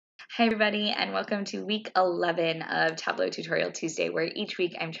Hi everybody, and welcome to week 11 of Tableau Tutorial Tuesday, where each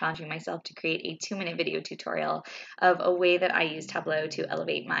week I'm challenging myself to create a 2-minute video tutorial of a way that I use Tableau to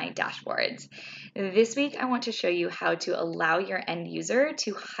elevate my dashboards. This week I want to show you how to allow your end user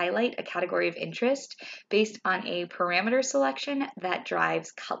to highlight a category of interest based on a parameter selection that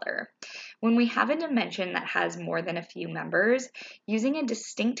drives color. When we have a dimension that has more than a few members, using a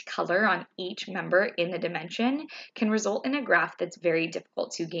distinct color on each member in the dimension can result in a graph that's very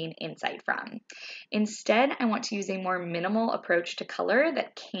difficult to gain insight from. Instead, I want to use a more minimal approach to color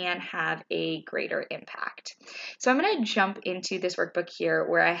that can have a greater impact. So I'm going to jump into this workbook here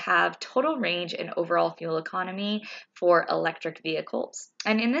where I have total range and overall fuel economy for electric vehicles.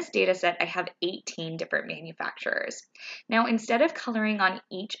 And in this data set, I have 18 different manufacturers. Now, instead of coloring on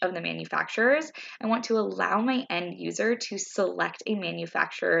each of the manufacturers, I want to allow my end user to select a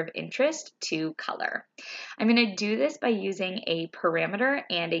manufacturer of interest to color. I'm going to do this by using a parameter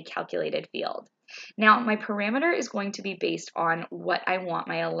and a calculated field. Now, my parameter is going to be based on what I want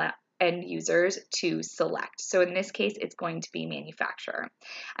my end users to select. So in this case, it's going to be manufacturer.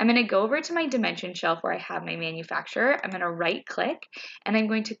 I'm going to go over to my dimension shelf where I have my manufacturer. I'm going to right click and I'm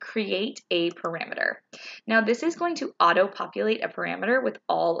going to create a parameter. Now this is going to auto-populate a parameter with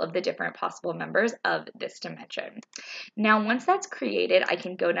all of the different possible members of this dimension. Now once that's created, I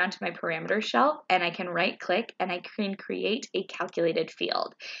can go down to my parameter shelf and I can right click and I can create a calculated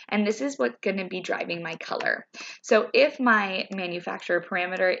field. And this is what's going to be driving my color. So if my manufacturer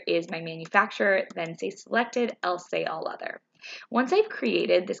parameter is my manufacturer, then say selected, else say all other. Once I've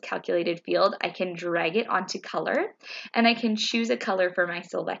created this calculated field, I can drag it onto color and I can choose a color for my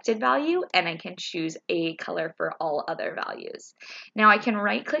selected value and I can choose a color for all other values. Now I can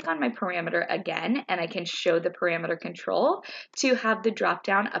right click on my parameter again and I can show the parameter control to have the drop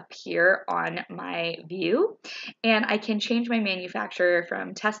down appear on my view, and I can change my manufacturer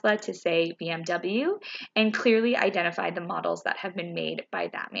from Tesla to say BMW and clearly identify the models that have been made by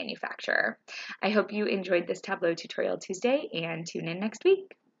that manufacturer. I hope you enjoyed this Tableau Tutorial Tuesday and tune in next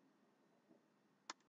week.